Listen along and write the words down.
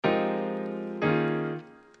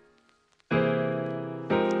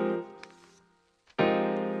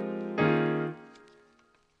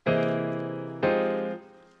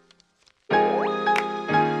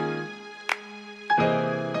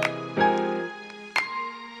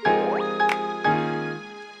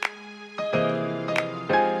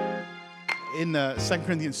in 2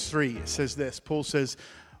 Corinthians 3, it says this. Paul says,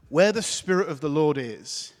 where the Spirit of the Lord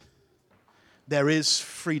is, there is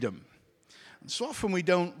freedom. And so often we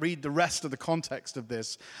don't read the rest of the context of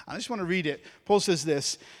this. I just want to read it. Paul says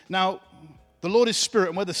this, now the Lord is Spirit,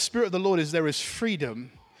 and where the Spirit of the Lord is, there is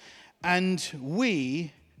freedom. And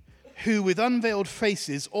we, who with unveiled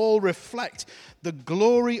faces all reflect the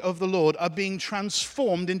glory of the Lord, are being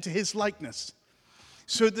transformed into his likeness.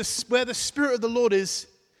 So where the Spirit of the Lord is,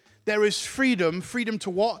 there is freedom. Freedom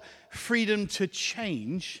to what? Freedom to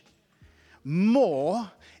change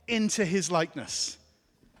more into his likeness.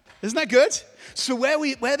 Isn't that good? So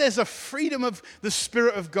where there's a freedom of the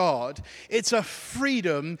Spirit of God, it's a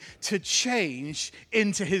freedom to change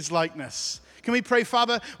into his likeness. Can we pray?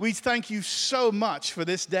 Father, we thank you so much for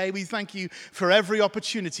this day. We thank you for every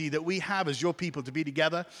opportunity that we have as your people to be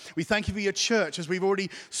together. We thank you for your church, as we've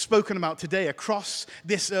already spoken about today, across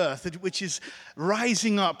this earth, which is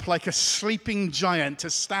rising up like a sleeping giant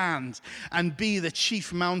to stand and be the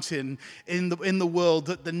chief mountain in the world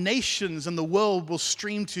that the nations and the world will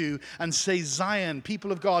stream to and say, Zion,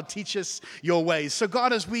 people of God, teach us your ways. So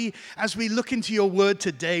God, as we look into your word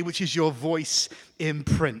today, which is your voice in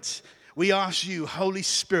print, we ask you, Holy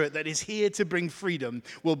Spirit, that is here to bring freedom,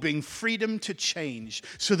 will bring freedom to change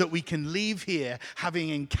so that we can leave here having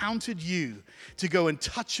encountered you to go and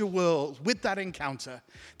touch a world with that encounter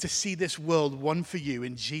to see this world won for you.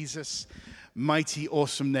 In Jesus' mighty,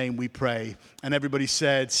 awesome name we pray. And everybody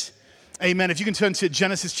said, amen. If you can turn to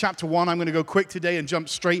Genesis chapter 1, I'm going to go quick today and jump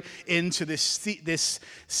straight into this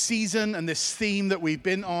season and this theme that we've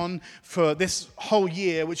been on for this whole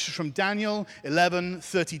year, which is from Daniel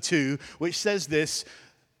 11:32, which says this,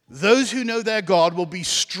 those who know their God will be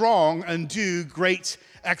strong and do great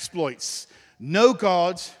exploits. Know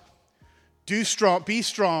God, be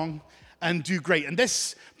strong, and do great. And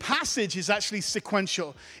this passage is actually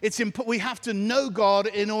sequential. We have to know God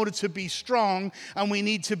in order to be strong, and we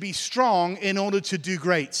need to be strong in order to do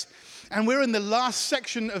great. And we're in the last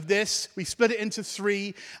section of this. We split it into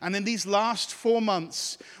 3, and in these last 4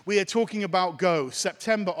 months, we are talking about go.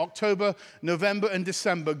 September, October, November, and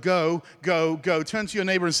December. Go, go, go. Turn to your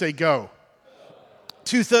neighbor and say go.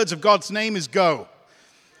 2/3 of God's name is go.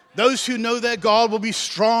 Those who know their God will be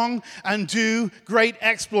strong and do great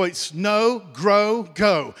exploits. Know, grow,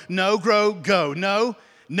 go. Know, grow, go. Know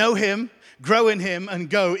him, grow in him, and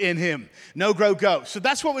go in him. Know, grow, go. So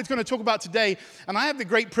that's what we're going to talk about today. And I have the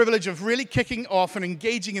great privilege of really kicking off and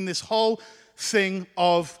engaging in this whole thing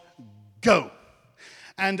of go.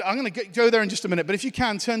 And I'm going to go there in just a minute. But if you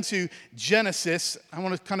can, turn to Genesis. I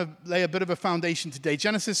want to kind of lay a bit of a foundation today.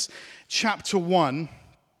 Genesis chapter 1.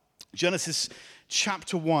 Genesis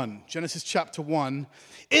chapter 1.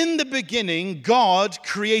 In the beginning, God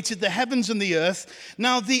created the heavens and the earth.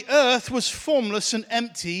 Now the earth was formless and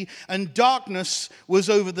empty, and darkness was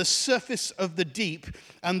over the surface of the deep,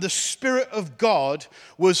 and the Spirit of God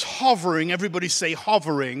was hovering. Everybody say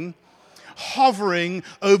hovering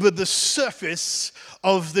over the surface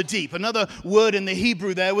of the deep. Another word in the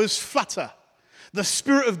Hebrew there was flutter. The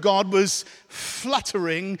Spirit of God was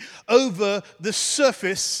fluttering over the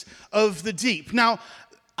surface of the deep. Now,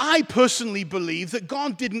 I personally believe that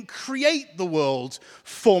God didn't create the world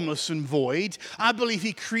formless and void. I believe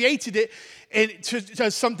he created it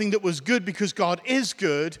as something that was good because God is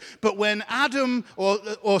good. But when when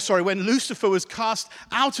Lucifer was cast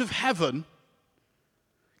out of heaven,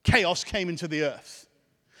 chaos came into the earth.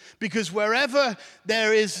 Because wherever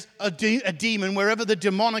there is a demon, wherever the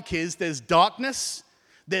demonic is, there's darkness,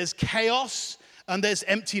 there's chaos, and there's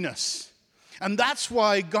emptiness. And that's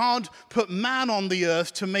why God put man on the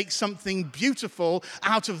earth to make something beautiful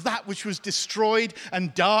out of that which was destroyed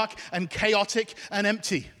and dark and chaotic and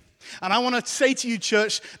empty. And I want to say to you,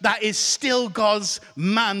 church, that is still God's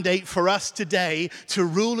mandate for us today to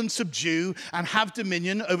rule and subdue and have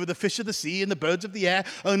dominion over the fish of the sea and the birds of the air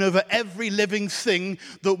and over every living thing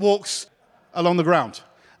that walks along the ground.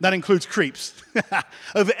 That includes creeps.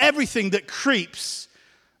 Over everything that creeps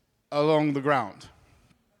along the ground.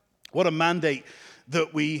 What a mandate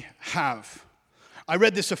that we have. I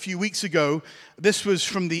read this a few weeks ago. This was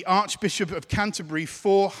from the Archbishop of Canterbury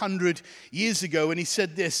 400 years ago, and he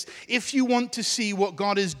said this, if you want to see what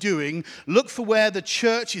God is doing, look for where the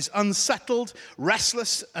church is unsettled,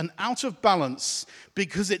 restless, and out of balance,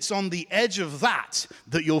 because it's on the edge of that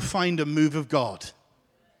you'll find a move of God.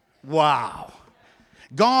 Wow.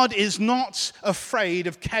 God is not afraid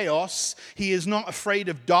of chaos. He is not afraid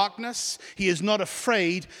of darkness. He is not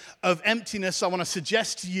afraid of emptiness. I want to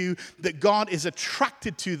suggest to you that God is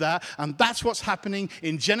attracted to that, and that's what's happening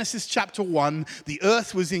in Genesis chapter 1. The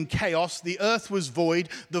earth was in chaos. The earth was void.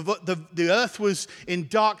 The earth was in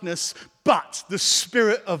darkness, But the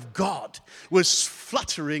Spirit of God was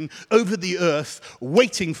fluttering over the earth,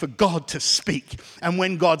 waiting for God to speak. And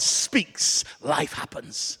when God speaks, life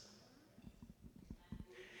happens.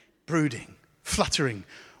 Brooding, fluttering,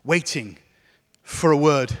 waiting for a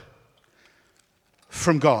word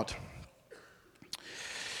from God.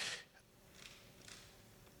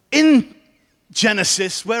 In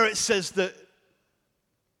Genesis, where it says that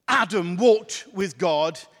Adam walked with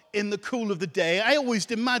God in the cool of the day, I always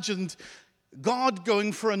imagined God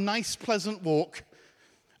going for a nice, pleasant walk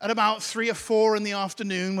at about 3 or 4 in the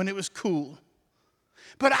afternoon when it was cool.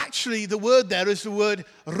 But actually, the word there is the word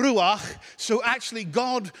ruach. So actually,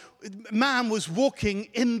 man was walking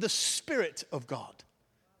in the Spirit of God.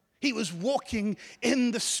 He was walking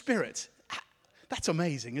in the Spirit. That's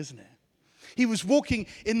amazing, isn't it? He was walking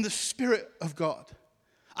in the Spirit of God.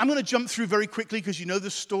 I'm going to jump through very quickly because you know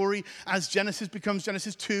the story. As Genesis becomes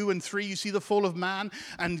Genesis 2 and 3, you see the fall of man,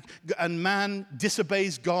 and man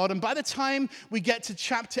disobeys God. And by the time we get to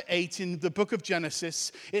chapter 8 in the book of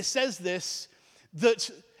Genesis, it says this, that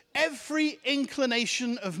every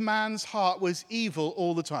inclination of man's heart was evil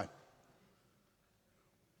all the time.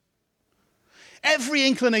 Every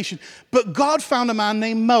inclination. But God found a man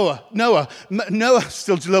named Noah,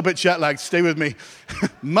 still a little bit jet lagged, stay with me.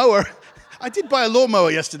 Mower. I did buy a lawnmower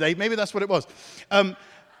yesterday. Maybe that's what it was.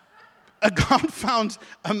 God found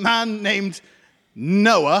a man named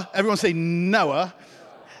Noah. Everyone say Noah.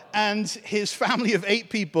 And his family of 8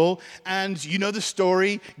 people. And you know the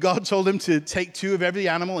story. God told him to take 2 of every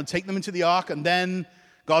animal and take them into the ark. And then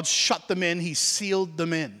God shut them in. He sealed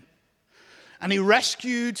them in. And he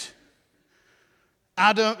rescued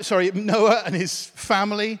Noah and his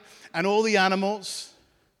family and all the animals.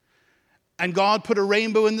 And God put a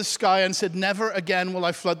rainbow in the sky and said, never again will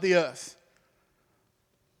I flood the earth.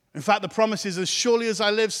 In fact, the promise is, as surely as I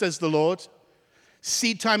live, says the Lord,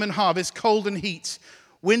 seed time and harvest, cold and heat,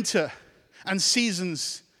 winter and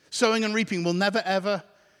seasons, sowing and reaping will never, ever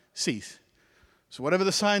cease. So whatever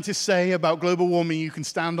the scientists say about global warming, you can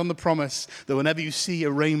stand on the promise that whenever you see a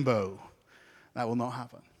rainbow, that will not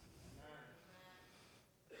happen.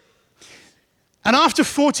 And after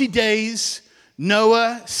 40 days,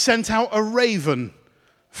 Noah sent out a raven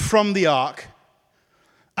from the ark,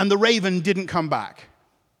 and the raven didn't come back.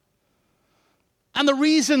 And the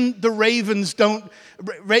reason the raven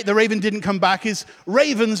didn't come back is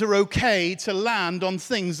ravens are okay to land on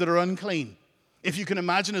things that are unclean. If you can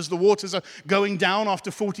imagine, as the waters are going down after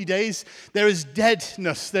 40 days, there is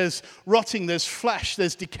deadness, there's rotting, there's flesh,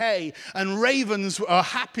 there's decay. And ravens are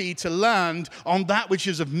happy to land on that which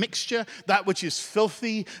is of mixture, that which is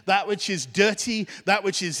filthy, that which is dirty, that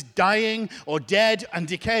which is dying or dead and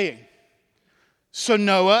decaying. So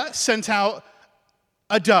Noah sent out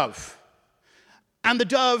a dove. And the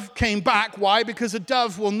dove came back. Why? Because a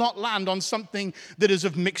dove will not land on something that is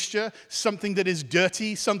of mixture, something that is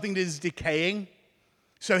dirty, something that is decaying.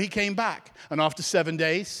 So he came back. And after 7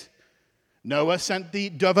 days, Noah sent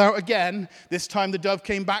the dove out again. This time the dove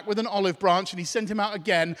came back with an olive branch, and he sent him out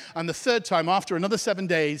again. And the third time, after another 7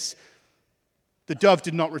 days, the dove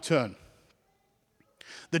did not return.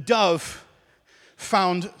 The dove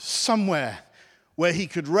found somewhere where he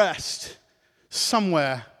could rest,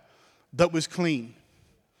 somewhere that was clean.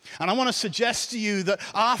 And I want to suggest to you that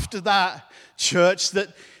after that, church, that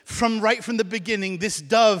right from the beginning, this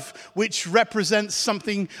dove, which represents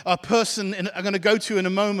something, a person I'm going to go to in a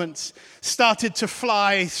moment, started to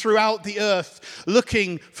fly throughout the earth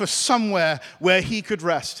looking for somewhere where he could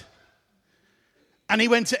rest. And he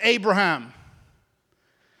went to Abraham,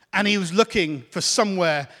 and he was looking for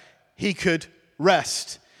somewhere he could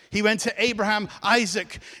rest. He went to Abraham,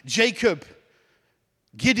 Isaac, Jacob,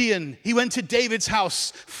 Gideon. He went to David's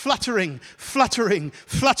house, fluttering,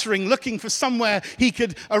 looking for somewhere he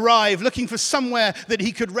could arrive, looking for somewhere that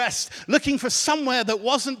he could rest, looking for somewhere that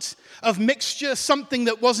wasn't of mixture, something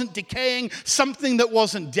that wasn't decaying, something that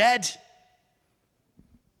wasn't dead.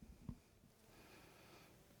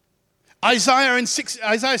 Isaiah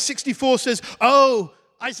 64 says,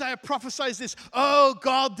 Isaiah prophesies this, oh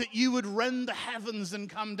God, that you would rend the heavens and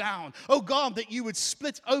come down. Oh God, that you would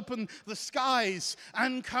split open the skies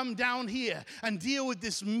and come down here and deal with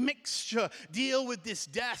this mixture, deal with this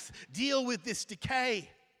death, deal with this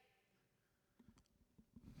decay.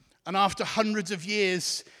 And after hundreds of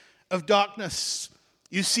years of darkness,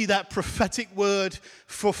 you see that prophetic word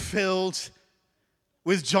fulfilled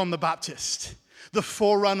with John the Baptist, the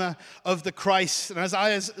forerunner of the Christ. And as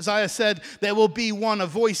Isaiah said, there will be a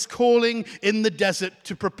voice calling in the desert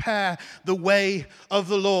to prepare the way of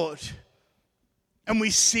the Lord. And we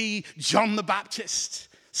see John the Baptist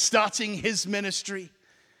starting his ministry.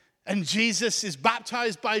 And Jesus is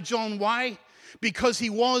baptized by John. Why? Because he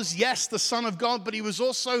was, yes, the Son of God, but he was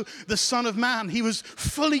also the Son of Man. He was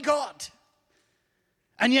fully God.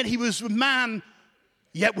 And yet he was man,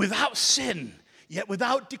 yet without sin, yet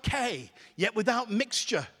without decay, yet without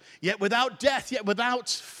mixture, yet without death, yet without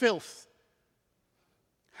filth.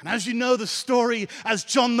 And as you know the story, as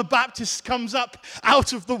John the Baptist comes up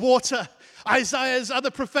out of the water, Isaiah's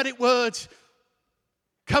other prophetic word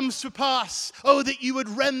comes to pass. Oh, that you would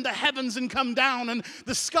rend the heavens and come down, and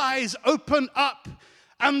the skies open up,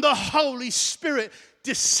 and the Holy Spirit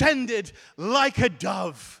descended like a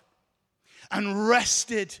dove and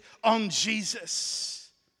rested on Jesus.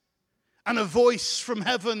 And a voice from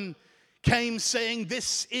heaven came saying,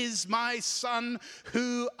 "This is my Son,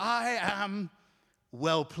 who I am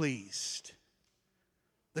well pleased."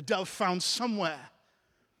 The dove found somewhere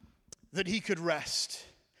that he could rest.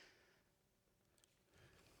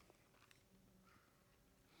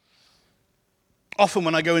 Often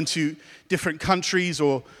when I go into different countries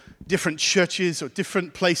or different churches or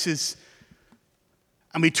different places,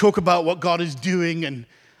 and we talk about what God is doing, and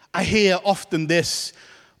I hear often this,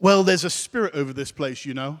 "Well, there's a spirit over this place,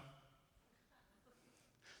 you know.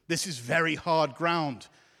 This is very hard ground.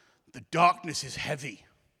 The darkness is heavy."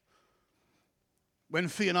 When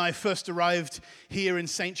Fee and I first arrived here in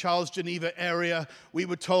St. Charles, Geneva area, we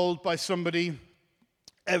were told by somebody,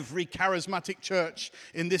 every charismatic church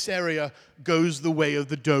in this area goes the way of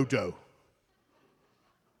the dodo.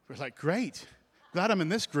 We're like, great, glad I'm in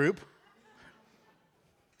this group.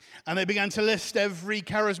 And they began to list every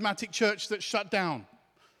charismatic church that shut down.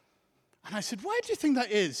 And I said, "Why do you think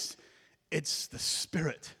that is?" "It's the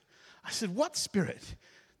spirit." I said, "What spirit?"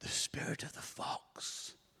 "The spirit of the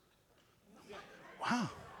fox."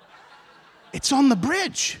 Wow. "It's on the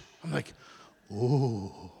bridge." I'm like,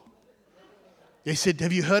 "Oh." They said,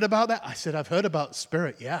 "Have you heard about that?" I said, "I've heard about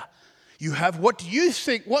spirit, yeah." "You have? What do you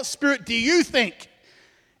think? What spirit do you think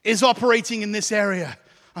is operating in this area?"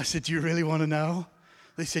 I said, "Do you really want to know?"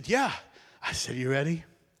 They said, "Yeah." I said, "You ready?"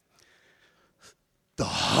 The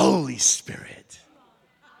Holy Spirit.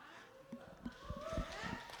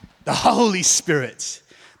 The Holy Spirit.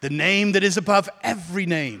 The name that is above every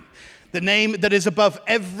name. The name that is above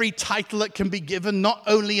every title that can be given, not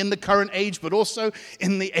only in the current age, but also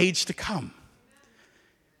in the age to come.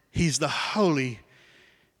 He's the Holy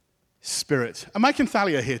Spirit. And Mike and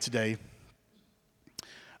Thalia are here today.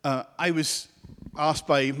 I was asked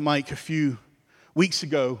by Mike a few weeks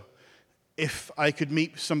ago if I could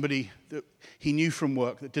meet somebody that he knew from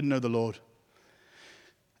work that didn't know the Lord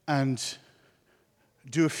and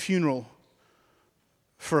do a funeral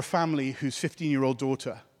for a family whose 15-year-old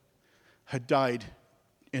daughter had died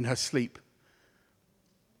in her sleep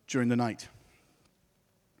during the night.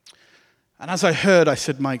 And as I heard, I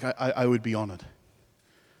said, "Mike, I would be honored."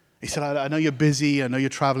 He said, I know you're busy, I know you're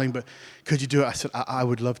traveling, but could you do it?" I said, I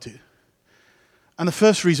would love to. And the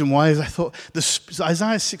first reason why is I thought,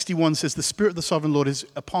 Isaiah 61 says, "The Spirit of the Sovereign Lord is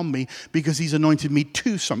upon me because he's anointed me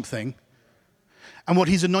to something. And what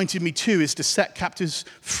he's anointed me to is to set captives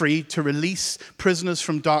free, to release prisoners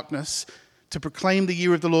from darkness, to proclaim the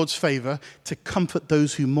year of the Lord's favor, to comfort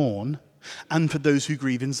those who mourn, and for those who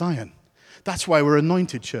grieve in Zion." That's why we're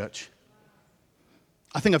anointed, church.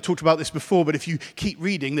 I think I've talked about this before, but if you keep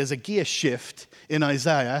reading, there's a gear shift in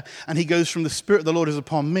Isaiah, and he goes from "the Spirit of the Lord is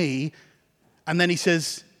upon me," and then he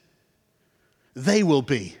says, "They will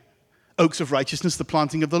be oaks of righteousness, the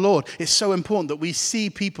planting of the Lord." It's so important that we see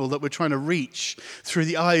people that we're trying to reach through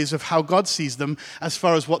the eyes of how God sees them as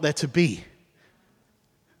far as what they're to be.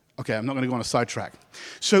 Okay, I'm not going to go on a sidetrack.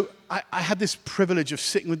 So I had this privilege of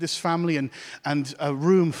sitting with this family and a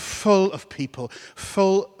room full of people,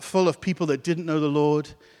 full of people that didn't know the Lord,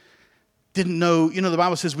 didn't know, the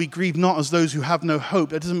Bible says we grieve not as those who have no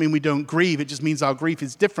hope. That doesn't mean we don't grieve. It just means our grief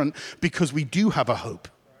is different because we do have a hope.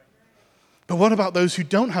 But what about those who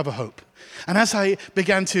don't have a hope? And as I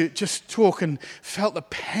began to just talk and felt the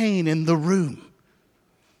pain in the room,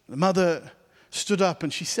 the mother stood up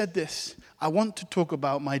and she said this, "I want to talk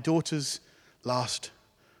about my daughter's last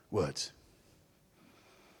words."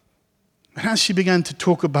 And as she began to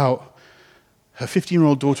talk about her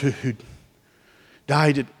 15-year-old daughter who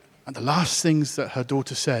died, and the last things that her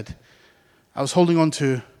daughter said, I was holding on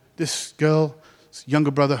to this girl, this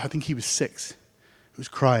younger brother, I think he was 6, who was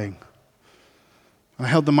crying. And I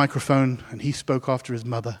held the microphone, and he spoke after his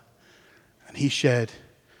mother, and he shared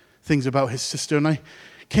things about his sister. And I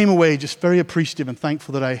came away just very appreciative and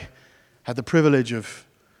thankful that I had the privilege of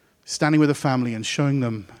standing with a family and showing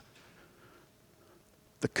them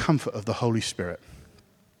the comfort of the Holy Spirit.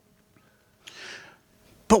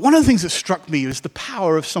 But one of the things that struck me is the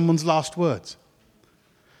power of someone's last words.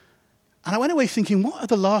 And I went away thinking, what are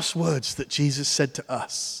the last words that Jesus said to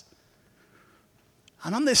us?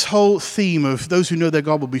 And on this whole theme of those who know their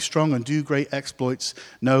God will be strong and do great exploits,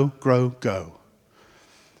 know, grow, go.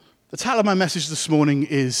 The title of my message this morning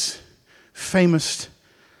is Famous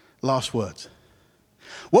Last Words.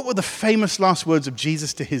 What were the famous last words of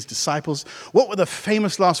Jesus to his disciples? What were the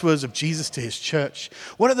famous last words of Jesus to his church?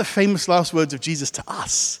 What are the famous last words of Jesus to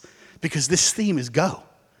us? Because this theme is go,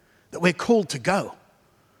 that we're called to go.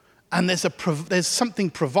 And there's something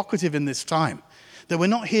provocative in this time, that we're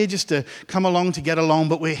not here just to come along to get along,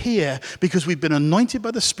 but we're here because we've been anointed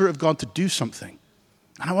by the Spirit of God to do something.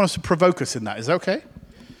 And I want us to provoke us in that. Is that okay?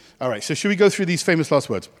 All right, so should we go through these famous last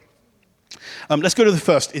words? Let's go to the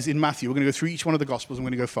first, is in Matthew. We're going to go through each one of the Gospels. I'm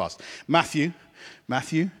going to go fast. Matthew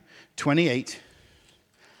 28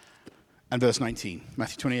 and verse 19.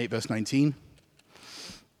 Matthew 28, verse 19.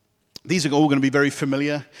 These are all going to be very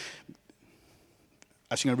familiar.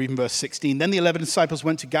 Actually, I'm going to read from verse 16. Then the 11 disciples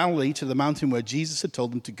went to Galilee, to the mountain where Jesus had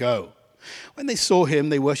told them to go. When they saw him,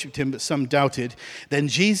 they worshipped him, but some doubted. Then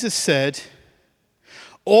Jesus said,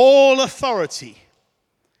 all authority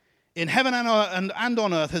in heaven and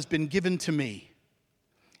on earth has been given to me.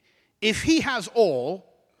 If he has all,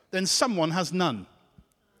 then someone has none.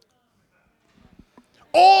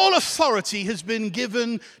 All authority has been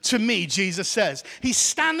given to me, Jesus says. He's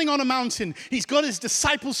standing on a mountain. He's got his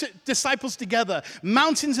disciples together.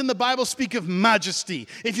 Mountains in the Bible speak of majesty.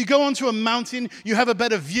 If you go onto a mountain, you have a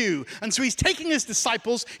better view. And so he's taking his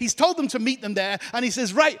disciples. He's told them to meet them there. And he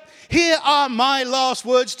says, right, here are my last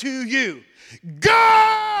words to you.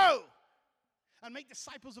 Go! And make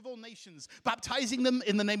disciples of all nations, baptizing them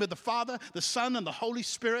in the name of the Father, the Son, and the Holy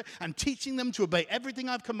Spirit, and teaching them to obey everything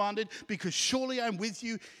I've commanded, because surely I'm with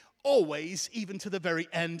you always, even to the very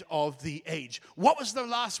end of the age. What was the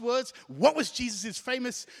last words? What was Jesus'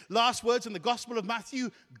 famous last words in the Gospel of Matthew?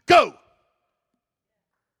 Go!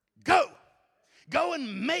 Go! Go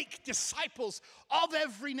and make disciples of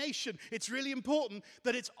every nation. It's really important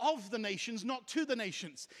that it's of the nations, not to the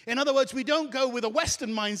nations. In other words, we don't go with a Western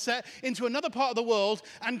mindset into another part of the world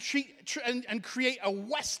and create a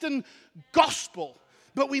Western gospel,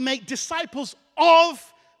 but we make disciples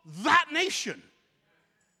of that nation.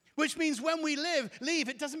 Which means when we leave,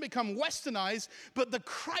 it doesn't become westernized, but the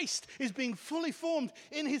Christ is being fully formed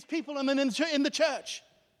in his people and in the church.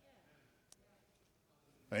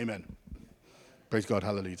 Amen. Praise God,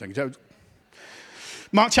 hallelujah. Thank you.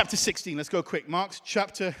 Mark chapter 16, let's go quick. Mark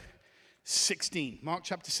chapter 16. Mark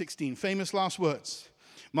chapter 16, famous last words.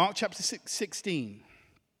 Mark chapter 16.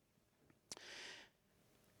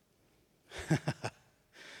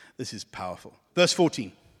 This is powerful. Verse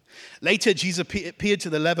 14. Later, Jesus appeared to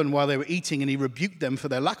the 11 while they were eating, and he rebuked them for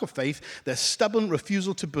their lack of faith, their stubborn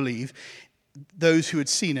refusal to believe those who had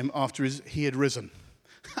seen him after he had risen.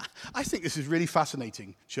 I think this is really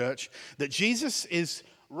fascinating, church, that Jesus is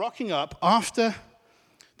rocking up after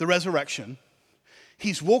the resurrection.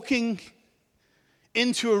 He's walking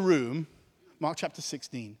into a room, Mark chapter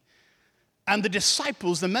 16, and the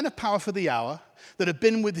disciples, the men of power for the hour, that have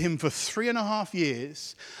been with him for 3.5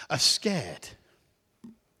 years, are scared.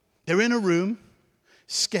 They're in a room,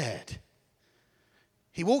 scared.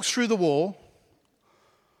 He walks through the wall,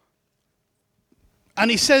 and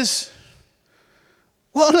he says,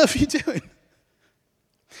 what on earth are you doing?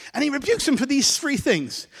 And he rebukes them for these 3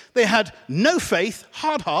 things. They had no faith,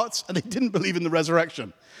 hard hearts, and they didn't believe in the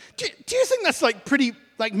resurrection. Do you think that's pretty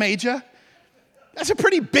major? That's a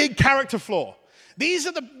pretty big character flaw. These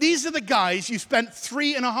are the guys you spent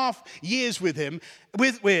 3.5 years with him,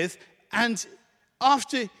 and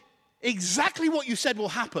after exactly what you said will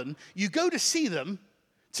happen, you go to see them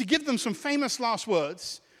to give them some famous last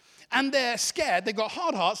words. And they're scared, they've got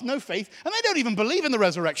hard hearts, no faith, and they don't even believe in the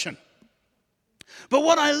resurrection. But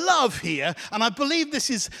what I love here, and I believe this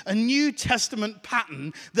is a New Testament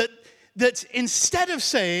pattern, that instead of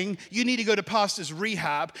saying you need to go to pastor's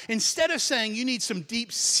rehab, instead of saying you need some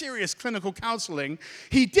deep, serious clinical counseling,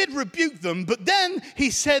 he did rebuke them, but then he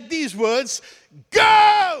said these words,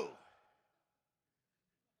 go!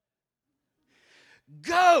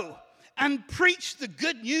 Go! And preach the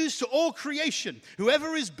good news to all creation.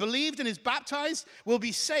 Whoever is believed and is baptized will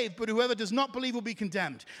be saved, but whoever does not believe will be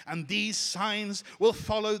condemned. And these signs will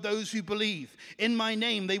follow those who believe. In my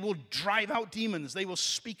name they will drive out demons. They will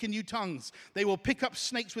speak in new tongues. They will pick up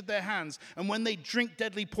snakes with their hands. And when they drink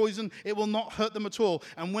deadly poison, it will not hurt them at all.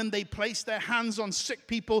 And when they place their hands on sick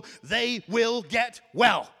people, they will get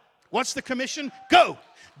well. What's the commission? Go,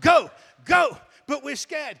 go, go. but we're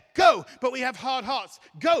scared. Go, but we have hard hearts.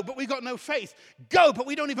 Go, but we got no faith. Go, but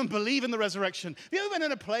we don't even believe in the resurrection. Have you ever been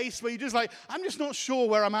in a place where you're just like, I'm just not sure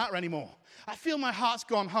where I'm at anymore? I feel my heart's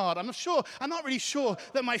gone hard. I'm not really sure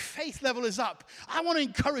that my faith level is up. I want to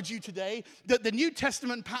encourage you today that the New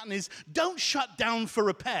Testament pattern is don't shut down for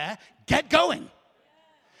repair, get going.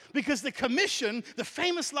 Because the commission, the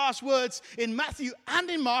famous last words in Matthew and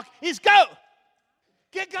in Mark is go.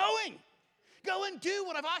 Get going. Go and do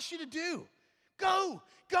what I've asked you to do. Go,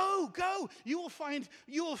 go, go. You will find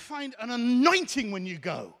an anointing when you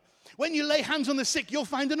go. When you lay hands on the sick, you'll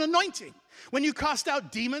find an anointing. When you cast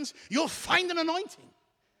out demons, you'll find an anointing.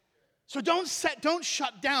 So don't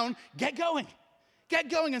shut down, get going. Get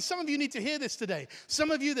going. And some of you need to hear this today. Some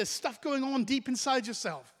of you, there's stuff going on deep inside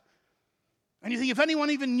yourself. And you think, if anyone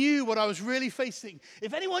even knew what I was really facing,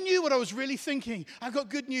 if anyone knew what I was really thinking, I've got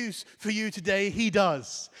good news for you today. He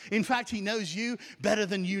does. In fact, he knows you better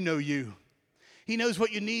than you know you. He knows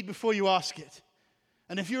what you need before you ask it.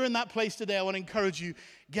 And if you're in that place today, I want to encourage you,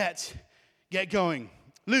 get going.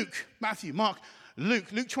 Luke, Matthew, Mark,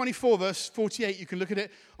 Luke 24, verse 48, you can look at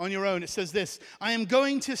it on your own. It says this, I am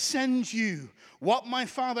going to send you what my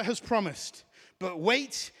Father has promised, but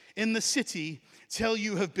wait in the city till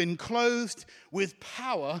you have been clothed with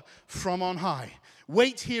power from on high.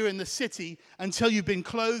 Wait here in the city until you've been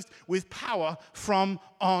clothed with power from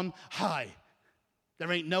on high.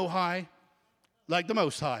 There ain't no high like the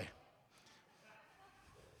Most High.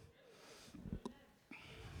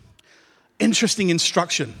 Interesting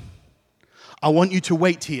instruction. I want you to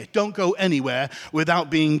wait here. Don't go anywhere without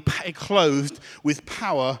being clothed with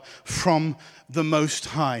power from the Most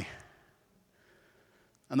High.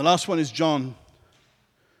 And the last one is John,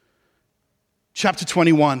 chapter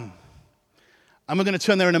 21. And we're going to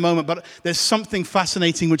turn there in a moment, but there's something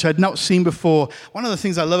fascinating which I'd not seen before. One of the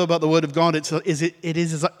things I love about the Word of God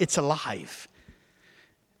it's alive.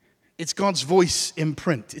 It's God's voice in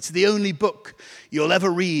print. It's the only book you'll ever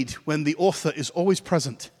read when the author is always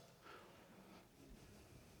present.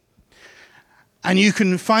 And you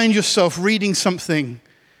can find yourself reading something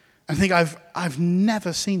and think, I've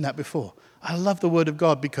never seen that before. I love the Word of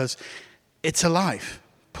God because it's alive.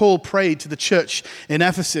 Paul prayed to the church in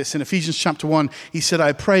Ephesus in Ephesians chapter 1. He said,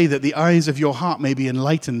 I pray that the eyes of your heart may be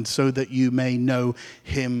enlightened so that you may know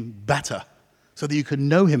him better. So that you can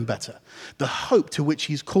know him better. The hope to which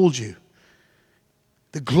he's called you.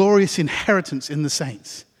 The glorious inheritance in the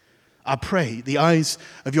saints. I pray the eyes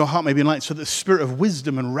of your heart may be enlightened so that the spirit of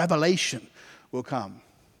wisdom and revelation will come.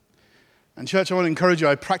 And church, I want to encourage you.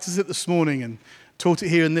 I practiced it this morning and taught it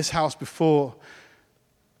here in this house before.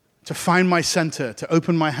 To find my center, to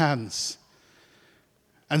open my hands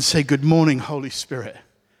and say, good morning, Holy Spirit.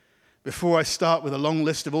 Before I start with a long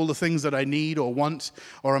list of all the things that I need or want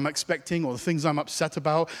or I'm expecting or the things I'm upset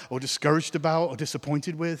about or discouraged about or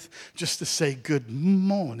disappointed with, just to say, good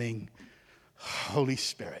morning, Holy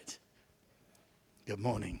Spirit. Good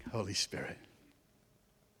morning, Holy Spirit.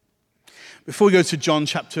 Before we go to John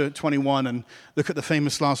chapter 21 and look at the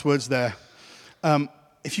famous last words there,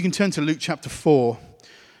 if you can turn to Luke chapter 4,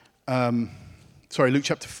 Luke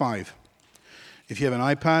chapter 5. If you have an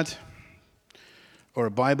iPad or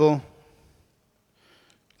a Bible,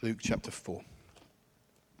 Luke chapter 4.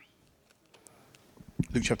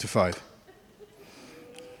 Luke chapter 5.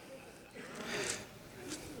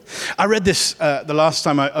 I read this the last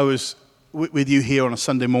time I was with you here on a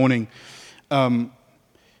Sunday morning. And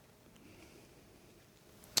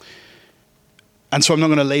so I'm not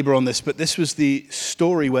going to labor on this, but this was the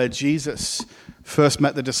story where Jesus first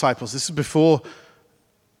met the disciples. This is before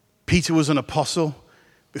Peter was an apostle,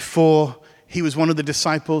 before he was one of the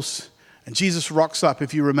disciples. And Jesus rocks up,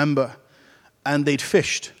 if you remember, and they'd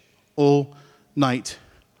fished all night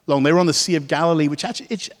long. They were on the Sea of Galilee, which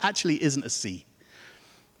actually isn't a sea.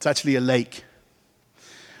 It's actually a lake.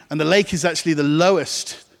 And the lake is actually the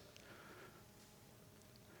lowest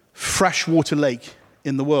freshwater lake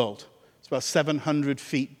in the world. It's about 700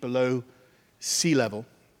 feet below sea level.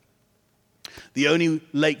 The only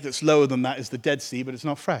lake that's lower than that is the Dead Sea, but it's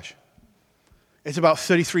not fresh. It's about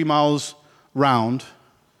 33 miles round,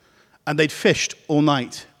 and they'd fished all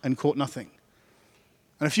night and caught nothing.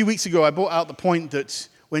 And a few weeks ago, I brought out the point that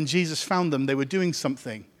when Jesus found them, they were doing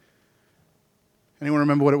something. Anyone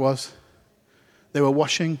remember what it was? They were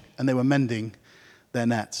washing and they were mending their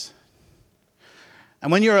nets.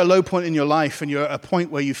 And when you're at a low point in your life and you're at a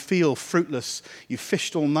point where you feel fruitless, you've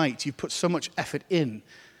fished all night, you've put so much effort in,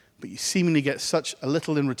 but you seemingly get such a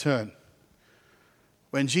little in return.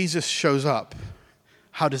 When Jesus shows up,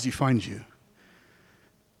 how does he find you?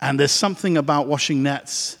 And there's something about washing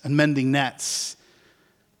nets and mending nets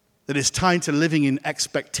that is tied to living in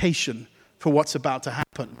expectation for what's about to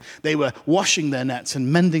happen. They were washing their nets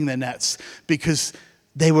and mending their nets because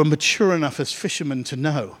they were mature enough as fishermen to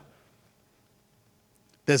know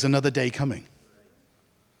there's another day coming.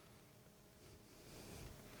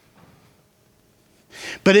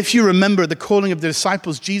 But if you remember the calling of the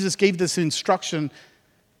disciples, Jesus gave this instruction.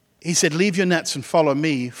 He said, leave your nets and follow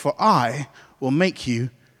me, for I will make you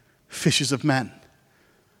fishers of men.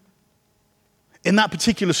 In that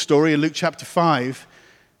particular story, in Luke chapter 5,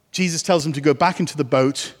 Jesus tells them to go back into the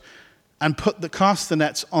boat and cast the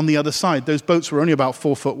nets on the other side. Those boats were only about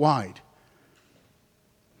 4 foot wide.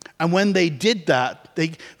 And when they did that,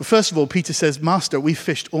 first of all, Peter says, Master, we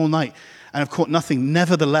fished all night and have caught nothing.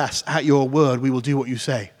 Nevertheless, at your word, we will do what you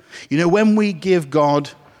say. You know, when we give God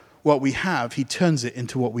what we have, he turns it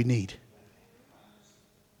into what we need.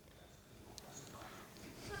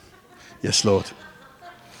 Yes, Lord.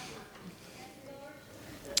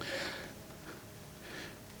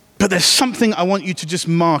 But there's something I want you to just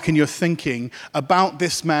mark in your thinking about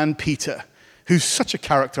this man, Peter, who's such a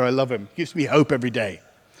character. I love him. Gives me hope every day.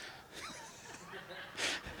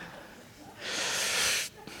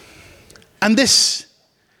 And this,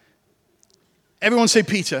 everyone say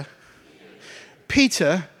Peter.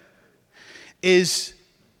 Peter is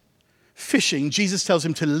fishing. Jesus tells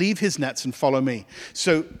him to leave his nets and follow me.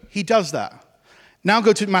 So he does that. Now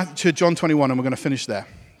go to John 21, and we're going to finish there.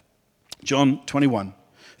 John 21.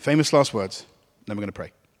 Famous last words. Then we're going to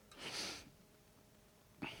pray.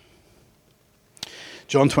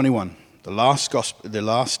 John 21, the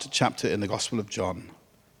last chapter in the Gospel of John.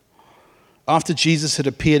 After Jesus had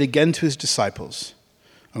appeared again to his disciples,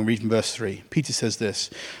 I'm going to read from verse 3. Peter says this,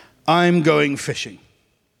 I'm going fishing.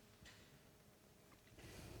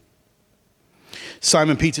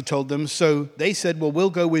 Simon Peter told them, so they said, well, we'll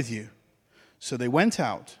go with you. So they went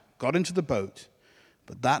out, got into the boat,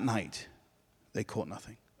 but that night they caught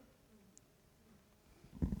nothing.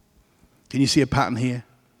 Can you see a pattern here?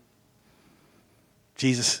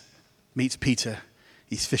 Jesus meets Peter.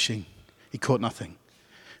 He's fishing. He caught nothing.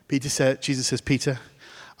 Jesus says, Peter,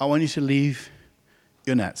 I want you to leave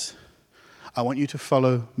your nets. I want you to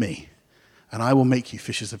follow me, and I will make you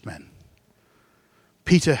fishers of men.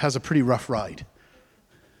 Peter has a pretty rough ride.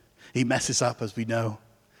 He messes up, as we know.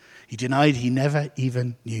 He denied he never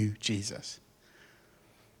even knew Jesus.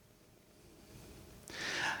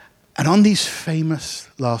 And on these famous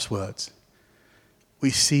last words, we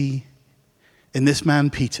see in this man,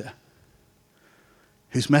 Peter,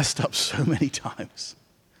 who's messed up so many times,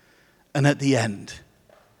 and at the end,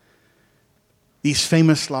 these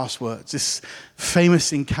famous last words, this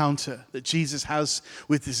famous encounter that Jesus has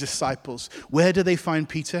with his disciples. Where do they find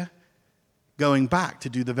Peter? Going back to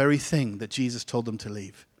do the very thing that Jesus told them to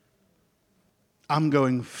leave. I'm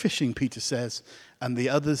going fishing, Peter says, and the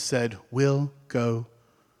others said, we'll go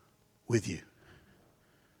with you.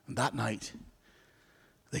 And that night,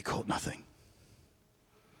 they caught nothing.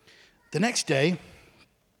 The next day,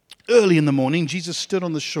 early in the morning, Jesus stood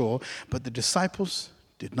on the shore, but the disciples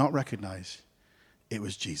did not recognize it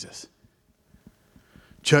was Jesus.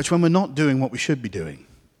 Church, when we're not doing what we should be doing,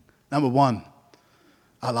 number one,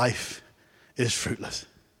 our life is fruitless.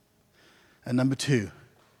 And number two,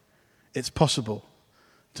 it's possible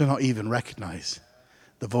to not even recognize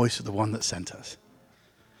the voice of the one that sent us.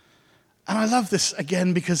 And I love this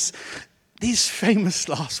again because these famous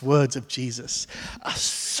last words of Jesus are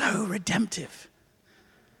so redemptive.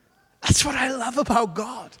 That's what I love about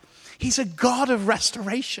God. He's a God of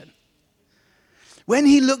restoration. When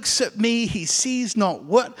he looks at me, he sees not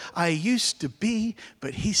what I used to be,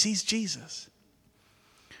 but he sees Jesus.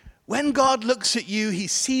 When God looks at you, he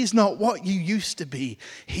sees not what you used to be,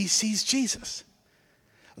 he sees Jesus.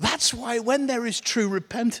 That's why when there is true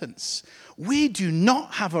repentance, we do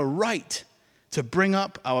not have a right to bring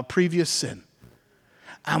up our previous sin.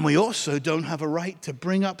 And we also don't have a right to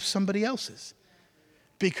bring up somebody else's.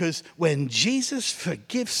 Because when Jesus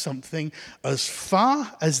forgives something, as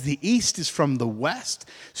far as the east is from the west,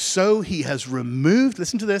 so he has removed,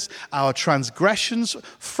 listen to this, our transgressions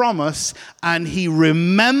from us, and he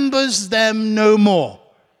remembers them no more.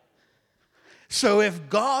 So if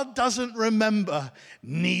God doesn't remember,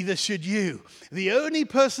 neither should you. The only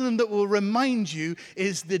person that will remind you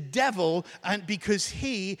is the devil, and because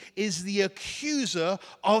he is the accuser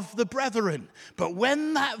of the brethren. But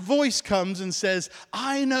when that voice comes and says,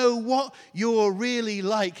 I know what you're really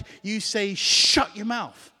like, you say, shut your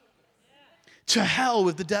mouth. To hell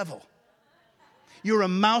with the devil. You're a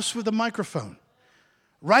mouse with a microphone.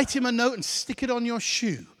 Write him a note and stick it on your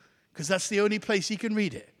shoe, because that's the only place he can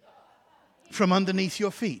read it. From underneath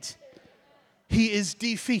your feet. He is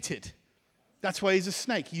defeated. That's why he's a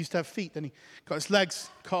snake. He used to have feet, then he got his legs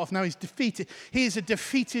cut off. Now he's defeated. He is a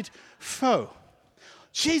defeated foe.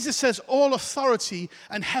 Jesus says, all authority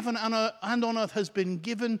in heaven and on earth has been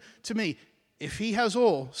given to me. If he has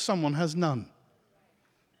all, someone has none.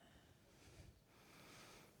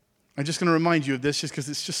 I'm just going to remind you of this just because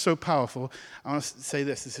it's just so powerful. I want to say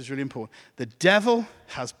this. This is really important. The devil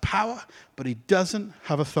has power, but he doesn't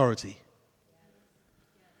have authority.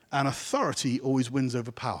 And authority always wins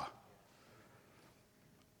over power.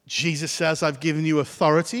 Jesus says, I've given you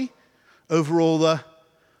authority over all the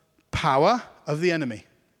power of the enemy.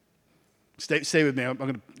 Stay with me.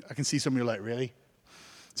 I can see some of you are like, really?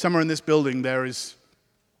 Somewhere in this building there is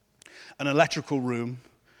an electrical room,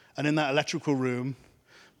 and in that electrical room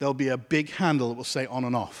there'll be a big handle that will say on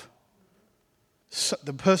and off. So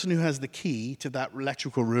the person who has the key to that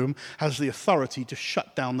electrical room has the authority to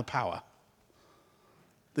shut down the power.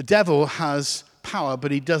 The devil has power,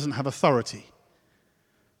 but he doesn't have authority.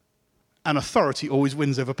 And authority always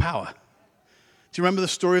wins over power. Do you remember the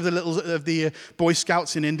story of the Boy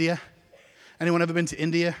Scouts in India? Anyone ever been to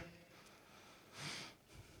India?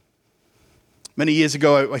 Many years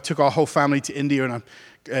ago, I took our whole family to India,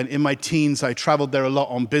 and in my teens, I traveled there a lot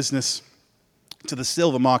on business to the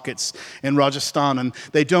silver markets in Rajasthan, and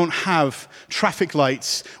they don't have traffic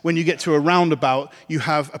lights. When you get to a roundabout, you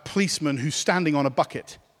have a policeman who's standing on a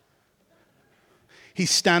bucket. He's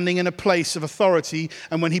standing in a place of authority,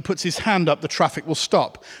 and when he puts his hand up, the traffic will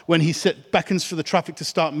stop. When he beckons for the traffic to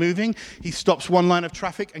start moving, he stops one line of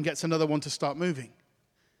traffic and gets another one to start moving.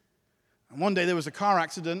 And one day there was a car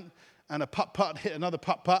accident, and a putt-putt hit another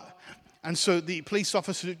putt-putt, and so the police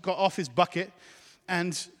officer got off his bucket,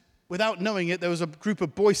 and without knowing it, there was a group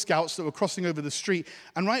of Boy Scouts that were crossing over the street,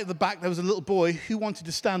 and right at the back there was a little boy who wanted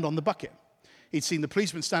to stand on the bucket. He'd seen the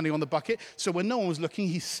policeman standing on the bucket, so when no one was looking,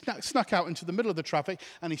 he snuck out into the middle of the traffic,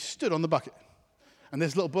 and he stood on the bucket. And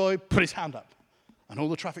this little boy put his hand up, and all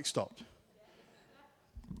the traffic stopped.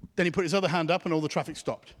 Then he put his other hand up, and all the traffic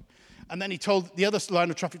stopped. And then he told the other line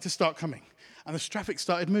of traffic to start coming, and the traffic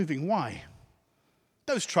started moving. Why?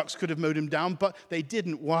 Those trucks could have mowed him down, but they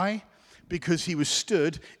didn't. Why? Because he was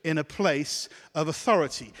stood in a place of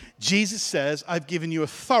authority. Jesus says, I've given you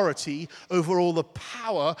authority over all the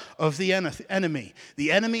power of the enemy.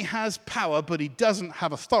 The enemy has power, but he doesn't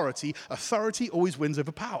have authority. Authority always wins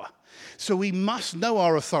over power. So we must know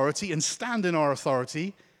our authority and stand in our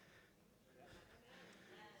authority.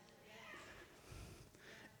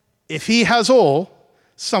 If he has all,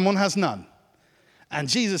 someone has none. And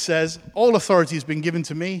Jesus says, all authority has been given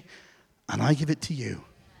to me, and I give it to you.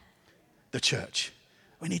 The church.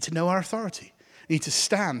 We need to know our authority. We need to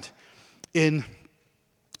stand in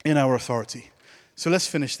our authority. So let's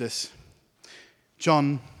finish this.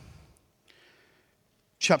 John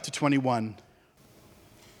chapter 21.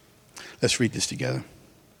 Let's read this together.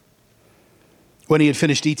 When he had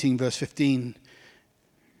finished eating, verse 15,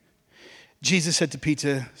 Jesus said to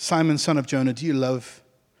Peter, Simon, son of Jonah, do you love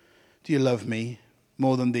me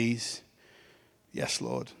more than these? Yes,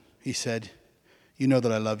 Lord. He said, you know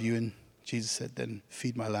that I love you. And Jesus said, then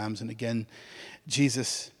feed my lambs. And again,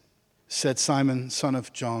 Jesus said, Simon, son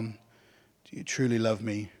of John, do you truly love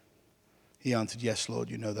me? He answered, yes, Lord,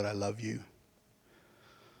 you know that I love you.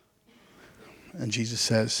 And Jesus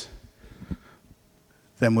says,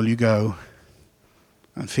 then will you go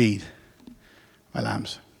and feed my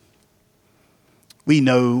lambs? We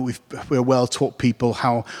know, we're well-taught people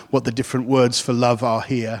what the different words for love are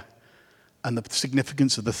here, and the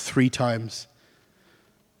significance of the 3 times.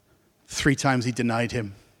 3 times he denied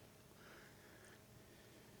him.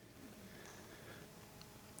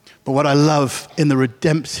 But what I love in the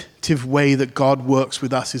redemptive way that God works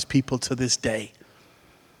with us as people to this day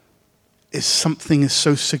is something is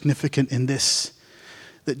so significant in this,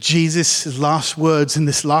 that Jesus' last words in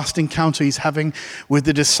this last encounter he's having with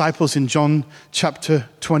the disciples in John chapter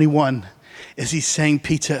 21 is he's saying,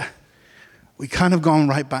 Peter, we kind of gone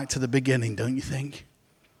right back to the beginning, don't you think?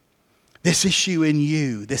 This issue in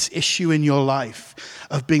you, this issue in your life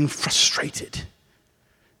of being frustrated,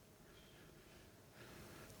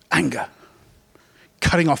 anger,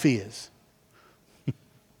 cutting off ears.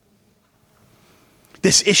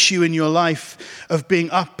 This issue in your life of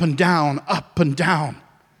being up and down, up and down.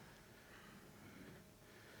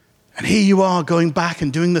 And here you are going back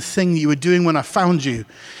and doing the thing that you were doing when I found you,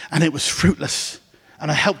 and it was fruitless. And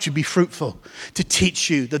I helped you be fruitful, to teach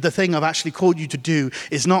you that the thing I've actually called you to do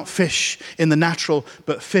is not fish in the natural,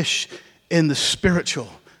 but fish in the spiritual,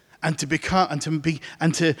 and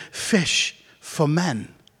to fish for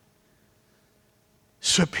men.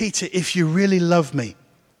 So Peter, if you really love me,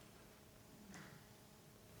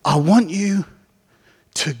 I want you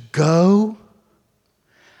to go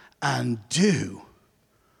and do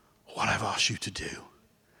what I've asked you to do.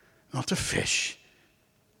 Not to fish,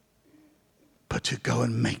 but to go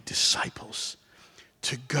and make disciples,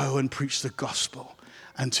 to go and preach the gospel,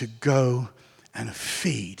 and to go and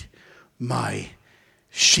feed my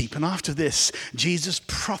sheep. And after this, Jesus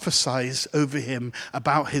prophesies over him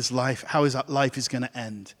about his life, how his life is going to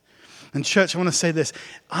end. And church, I want to say this.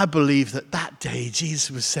 I believe that day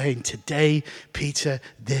Jesus was saying, today, Peter,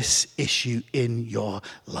 this issue in your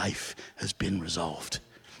life has been resolved.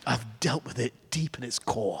 I've dealt with it deep in its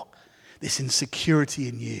core. This insecurity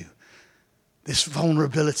in you, this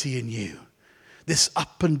vulnerability in you, this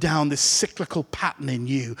up and down, this cyclical pattern in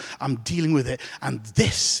you, I'm dealing with it. And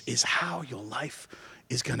this is how your life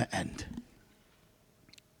is going to end.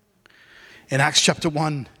 In Acts chapter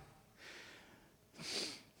 1,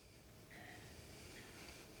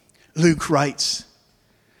 Luke writes,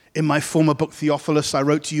 in my former book, Theophilus, I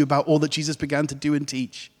wrote to you about all that Jesus began to do and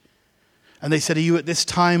teach. And they said, are you at this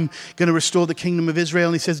time going to restore the kingdom of Israel?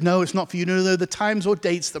 And he says, no, it's not for you to know the times or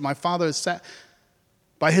dates that my Father has set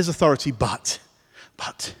by his authority, but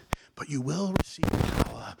you will receive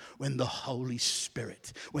power when the Holy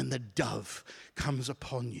Spirit, when the dove comes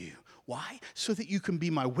upon you. Why? So that you can be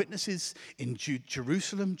my witnesses in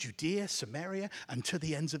Jerusalem, Judea, Samaria, and to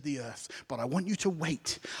the ends of the earth. But I want you to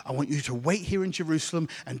wait. I want you to wait here in Jerusalem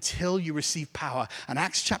until you receive power. And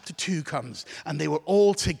Acts chapter 2 comes, and they were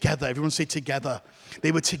all together. Everyone say together.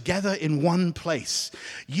 They were together in one place.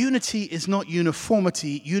 Unity is not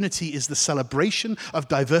uniformity. Unity is the celebration of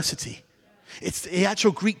diversity. It's the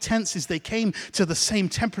actual Greek tense is they came to the same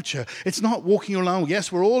temperature. It's not walking along,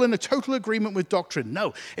 yes, we're all in a total agreement with doctrine.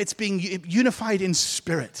 No, it's being unified in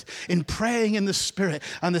spirit, in praying in the Spirit.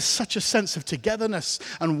 And there's such a sense of togetherness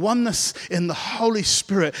and oneness in the Holy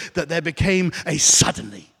Spirit that there became a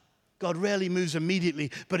suddenly. God rarely moves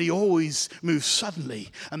immediately, but he always moves suddenly.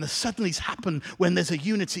 And the suddenlies happen when there's a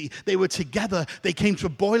unity. They were together. They came to a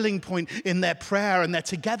boiling point in their prayer and their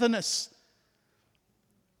togetherness.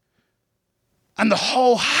 And the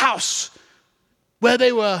whole house where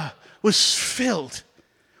they were was filled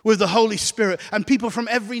with the Holy Spirit. And people from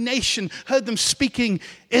every nation heard them speaking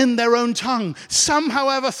in their own tongue. Some,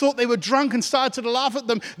 however, thought they were drunk and started to laugh at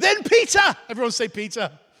them. Then Peter, everyone say Peter.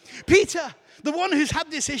 Peter, the one who's had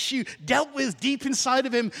this issue dealt with deep inside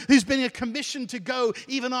of him, who's been commissioned to go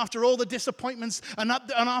even after all the disappointments and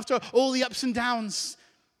after all the ups and downs.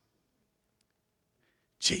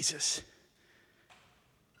 Jesus,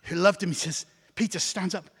 who loved him, he says, Peter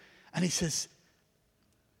stands up and he says,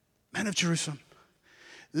 men of Jerusalem,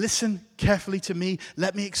 listen carefully to me.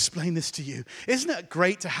 Let me explain this to you. Isn't it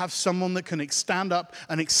great to have someone that can stand up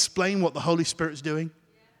and explain what the Holy Spirit is doing?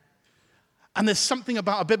 And there's something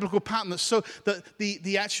about a biblical pattern that's so that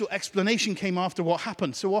the actual explanation came after what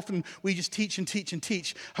happened. So often we just teach and teach and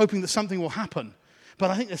teach, hoping that something will happen. But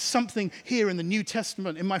I think there's something here in the New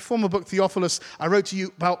Testament. In my former book, Theophilus, I wrote to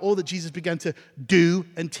you about all that Jesus began to do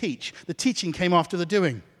and teach. The teaching came after the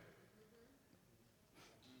doing.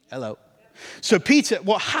 Hello. So Peter,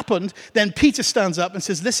 what happened, then Peter stands up and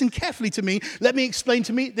says, listen carefully to me. Let me explain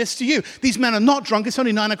this to you. These men are not drunk. It's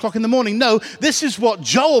only 9 o'clock in the morning. No, this is what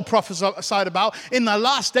Joel prophesied about. In the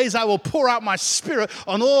last days, I will pour out my Spirit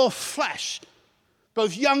on all flesh,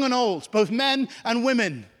 both young and old, both men and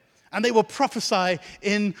women. And they will prophesy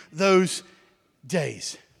in those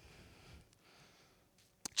days.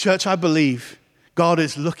 Church, I believe God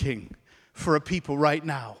is looking for a people right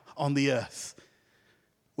now on the earth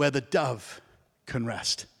where the dove can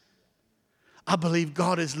rest. I believe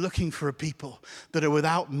God is looking for a people that are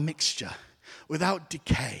without mixture, without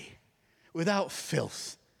decay, without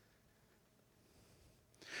filth,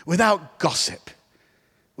 without gossip,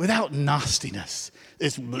 without nastiness.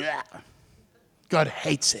 It's blah. God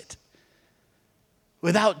hates it.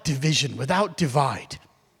 Without division, without divide.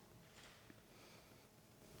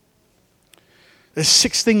 There's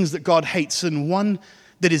 6 things that God hates, and one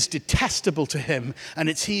that is detestable to him, and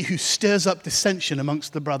it's he who stirs up dissension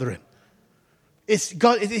amongst the brethren.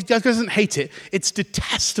 God doesn't hate it, it's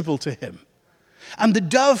detestable to him. And the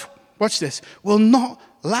dove, watch this, will not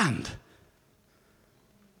land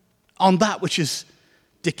on that which is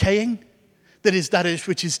decaying, that is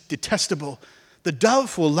which is detestable. The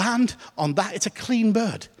dove will land on that. It's a clean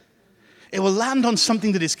bird. It will land on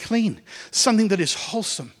something that is clean, something that is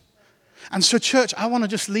wholesome. And so, church, I want to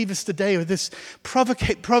just leave us today with this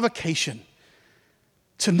provocation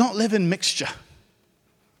to not live in mixture,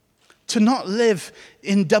 to not live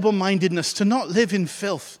in double-mindedness, to not live in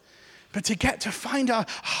filth, but to find our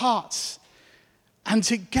hearts and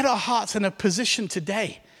to get our hearts in a position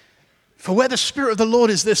today. For where the Spirit of the Lord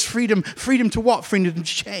is, there's freedom. Freedom to what? Freedom to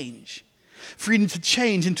change. freedom to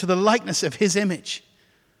change into the likeness of his image.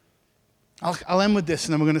 I'll end with this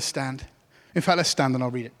and then we're going to stand. In fact, let's stand and I'll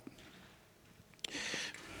read it.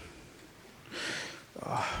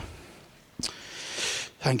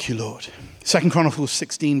 Thank you, Lord. 2 Chronicles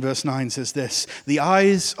 16 verse 9 says this, the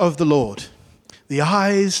eyes of the Lord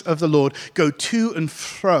go to and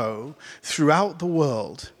fro throughout the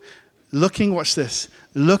world, looking, watch this,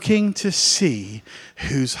 looking to see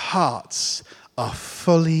whose hearts are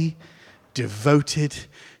fully devoted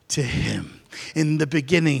to him. In the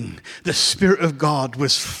beginning, the Spirit of God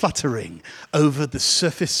was fluttering over the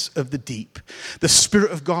surface of the deep. The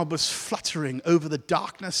Spirit of God was fluttering over the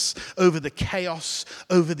darkness, over the chaos,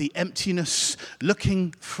 over the emptiness,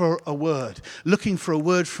 looking for a word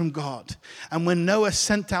from God. And when Noah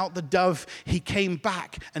sent out the dove, he came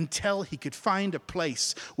back until he could find a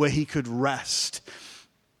place where he could rest.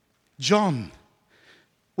 John,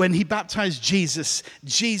 when he baptized Jesus,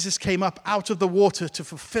 Jesus came up out of the water to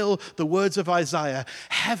fulfill the words of Isaiah.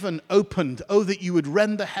 Heaven opened, oh, that you would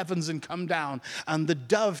rend the heavens and come down. And the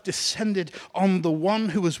dove descended on the one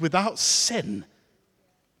who was without sin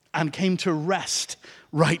and came to rest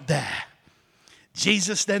right there.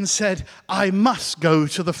 Jesus then said, I must go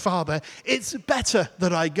to the Father. It's better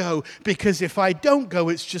that I go, because if I don't go,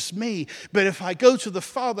 it's just me. But if I go to the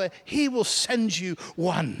Father, he will send you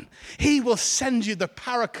one. He will send you the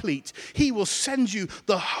Paraclete. He will send you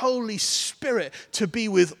the Holy Spirit to be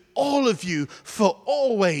with all of you for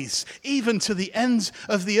always, even to the ends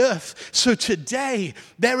of the earth. So today,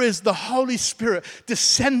 there is the Holy Spirit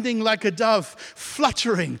descending like a dove,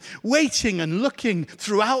 fluttering, waiting and looking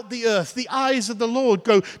throughout the earth. The eyes of the Lord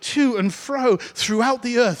go to and fro throughout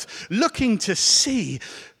the earth, looking to see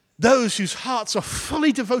those whose hearts are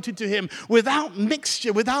fully devoted to him, without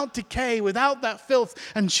mixture, without decay, without that filth.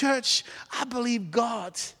 And church, I believe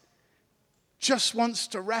God just wants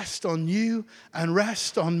to rest on you and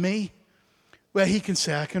rest on me, where he can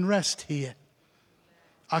say, I can rest here.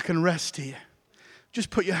 I can rest here.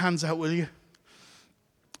 Just put your hands out, will you?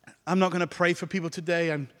 I'm not going to pray for people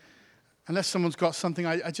today, and unless someone's got something,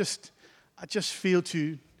 I just feel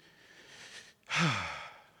to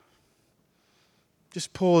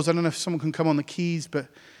just pause. I don't know if someone can come on the keys, but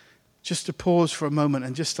just to pause for a moment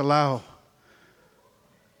and just allow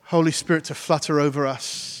Holy Spirit to flutter over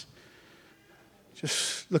us.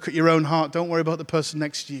 Just look at your own heart. Don't worry about the person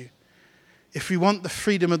next to you. If we want the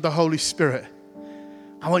freedom of the Holy Spirit,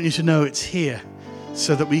 I want you to know it's here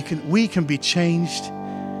so that we can be changed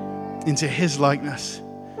into his likeness.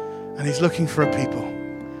 And he's looking for a people.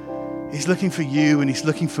 He's looking for you and he's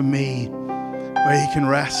looking for me where he can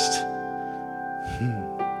rest.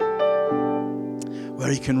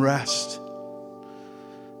 Where he can rest.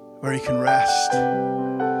 Where he can rest.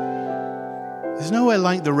 There's nowhere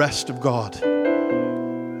like the rest of God.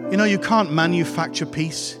 You know, you can't manufacture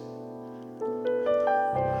peace.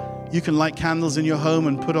 You can light candles in your home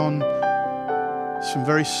and put on some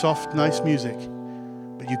very soft, nice music,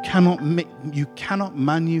 but you cannot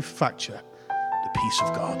manufacture the peace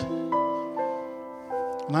of God.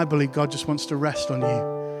 And I believe God just wants to rest on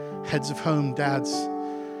you. Heads of home, dads,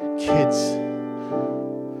 kids,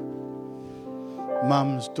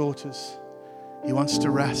 mums, daughters. He wants to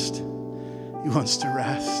rest. He wants to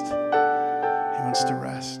rest. He wants to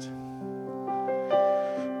rest.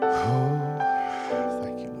 Oh,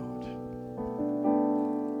 thank you, Lord.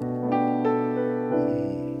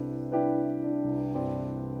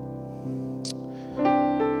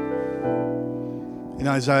 In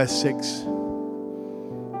Isaiah 6,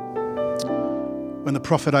 when the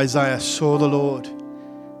prophet Isaiah saw the Lord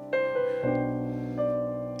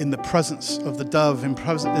in the presence of the dove, in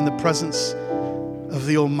the presence of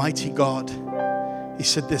the Almighty God, he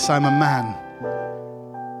said this, I'm a man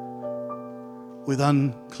with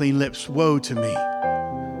unclean lips. Woe to me.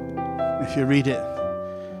 If you read it,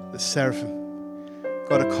 the seraphim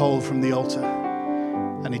got a coal from the altar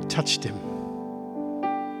and he touched him.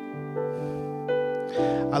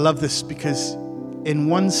 I love this because in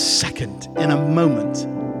 1 second, in a moment,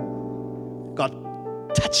 God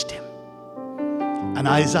touched him. And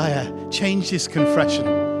Isaiah changed his confession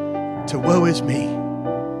to woe is me,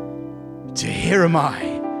 to here am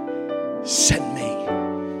I, send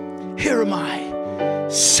me. Here am I,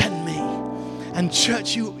 send me. And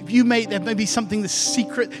church, there may be something that's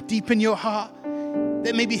secret deep in your heart.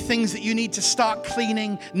 There may be things that you need to start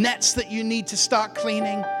cleaning, nets that you need to start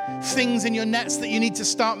cleaning, things in your nets that you need to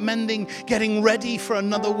start mending, getting ready for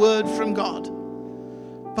another word from God.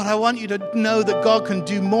 But I want you to know that God can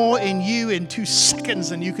do more in you in 2 seconds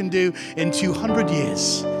than you can do in 200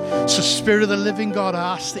 years. So Spirit of the living God,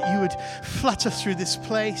 I ask that you would flutter through this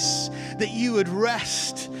place, that you would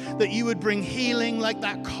rest, that you would bring healing like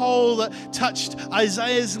that coal that touched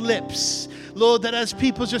Isaiah's lips. Lord, that as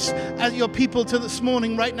your people to this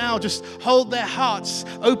morning right now, just hold their hearts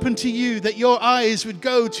open to you, that your eyes would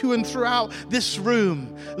go to and throughout this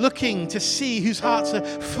room, looking to see whose hearts are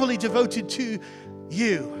fully devoted to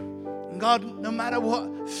you. And God, no matter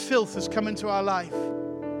what filth has come into our life,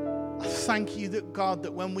 I thank you that God,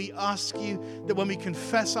 that when we ask you, that when we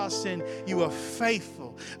confess our sin, you are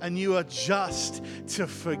faithful and you are just to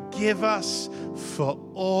forgive us for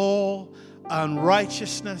all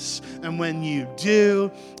unrighteousness. And when you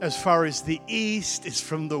do, as far as the east is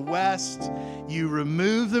from the west, you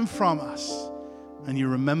remove them from us and you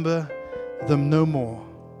remember them no more.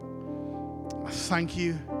 I thank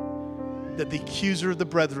you that the accuser of the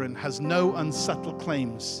brethren has no unsettled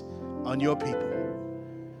claims on your people.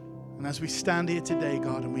 And as we stand here today,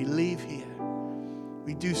 God, and we leave here,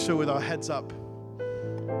 we do so with our heads up.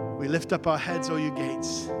 We lift up our heads, O you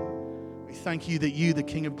gates. We thank you that you, the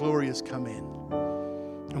King of glory, has come in.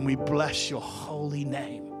 And we bless your holy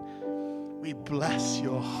name. We bless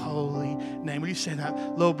your holy name. Will you say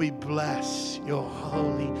that? Lord, we bless your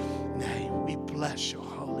holy name. We bless your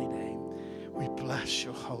holy name. We bless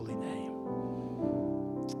your holy name.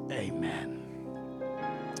 Amen.